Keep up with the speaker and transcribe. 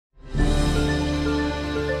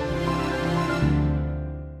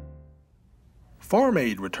Farm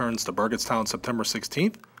Aid returns to Burgettstown September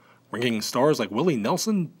 16th, bringing stars like Willie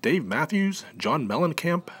Nelson, Dave Matthews, John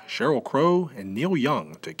Mellencamp, Sheryl Crow, and Neil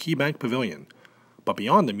Young to KeyBank Pavilion. But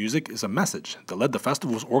beyond the music is a message that led the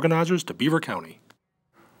festival's organizers to Beaver County.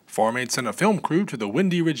 Farm Aid sent a film crew to the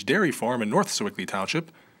Windy Ridge Dairy Farm in North Sewickley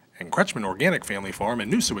Township and Krestchmann Organic Family Farm in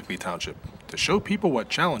New Sewickley Township to show people what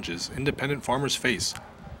challenges independent farmers face.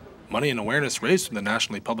 Money and awareness raised from the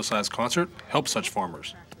nationally publicized concert helps such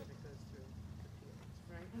farmers.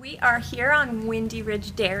 We are here on Windy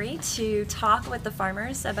Ridge Dairy to talk with the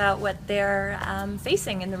farmers about what they're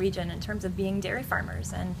facing in the region in terms of being dairy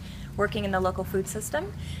farmers and working in the local food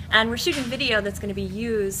system. And we're shooting video that's going to be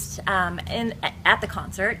used at the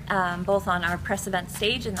concert, both on our press event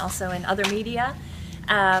stage and also in other media.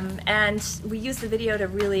 And we use the video to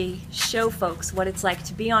really show folks what it's like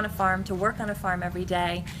to be on a farm, to work on a farm every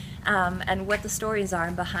day, and what the stories are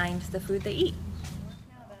behind the food they eat.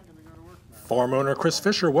 Farm owner Chris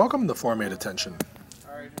Fisher welcomed the Farm Aid attention.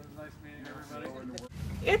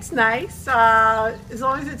 It's nice. As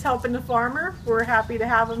long as it's helping the farmer, we're happy to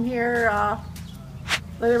have them here.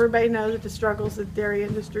 Let everybody know that the struggles that the dairy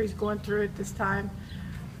industry is going through at this time.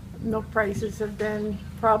 Milk prices have been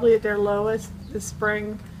probably at their lowest this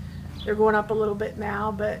spring. They're going up a little bit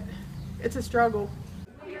now, but it's a struggle.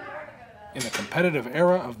 In a competitive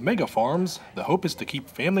era of mega farms, the hope is to keep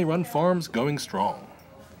family-run farms going strong.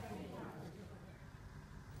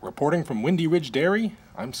 Reporting from Windy Ridge Dairy,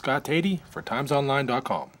 I'm Scott Tatey for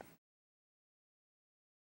timesonline.com.